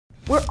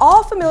We're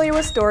all familiar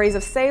with stories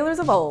of sailors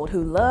of old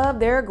who loved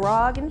their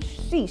grog and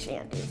sea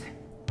shanties.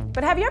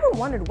 But have you ever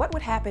wondered what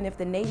would happen if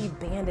the Navy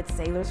banned its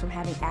sailors from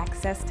having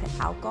access to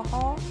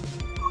alcohol?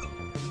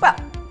 Well,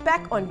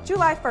 back on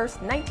July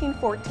 1st,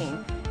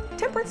 1914,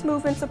 temperance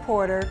movement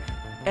supporter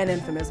and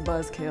infamous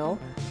buzzkill,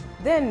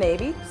 then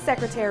Navy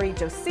Secretary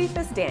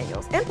Josephus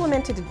Daniels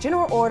implemented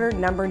General Order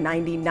Number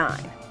 99.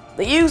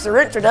 The use or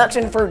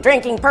introduction for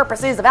drinking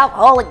purposes of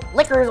alcoholic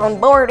liquors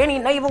on board any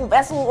naval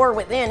vessel or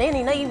within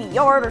any Navy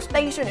yard or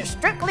station is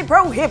strictly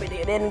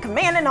prohibited, and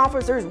commanding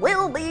officers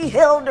will be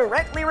held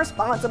directly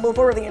responsible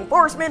for the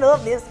enforcement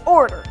of this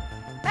order.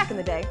 Back in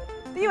the day,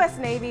 the U.S.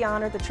 Navy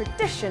honored the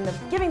tradition of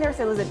giving their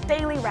sailors a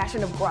daily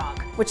ration of grog,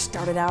 which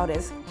started out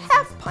as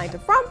half a pint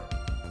of rum,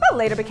 but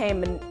later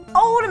became an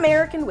old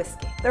American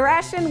whiskey. The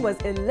ration was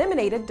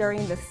eliminated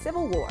during the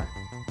Civil War,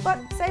 but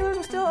sailors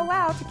were still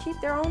allowed to keep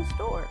their own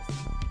stores.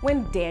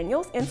 When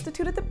Daniels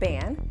instituted the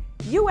ban,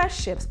 U.S.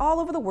 ships all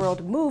over the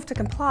world moved to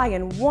comply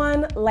in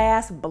one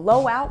last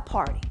blowout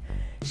party.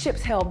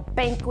 Ships held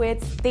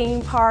banquets,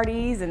 theme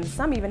parties, and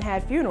some even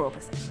had funeral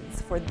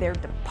processions for their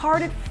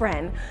departed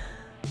friend,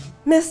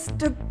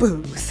 Mr.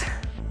 Booze.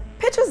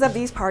 Pictures of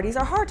these parties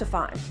are hard to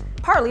find,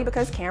 partly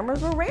because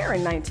cameras were rare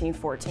in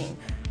 1914,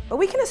 but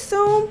we can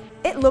assume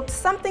it looked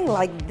something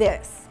like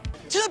this.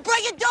 To the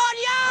break of dawn,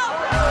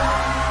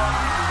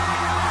 yo!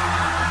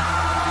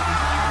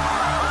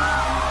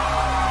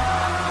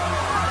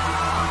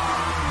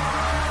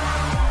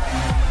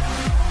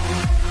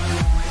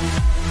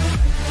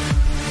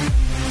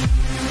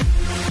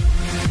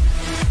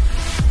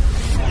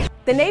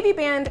 The Navy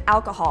banned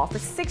alcohol for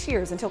 6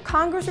 years until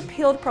Congress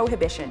repealed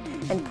prohibition,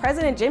 and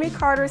President Jimmy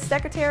Carter's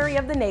Secretary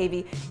of the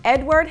Navy,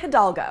 Edward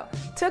Hidalgo,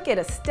 took it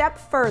a step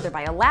further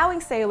by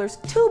allowing sailors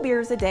 2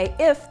 beers a day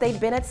if they'd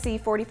been at sea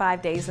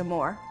 45 days or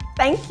more.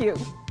 Thank you,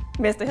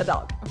 Mr.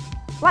 Hidalgo.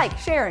 Like,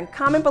 share, and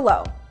comment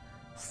below.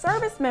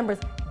 Service members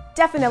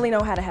definitely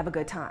know how to have a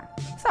good time.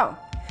 So,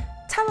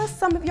 tell us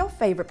some of your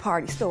favorite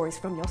party stories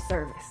from your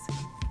service.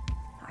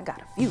 I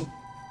got a few.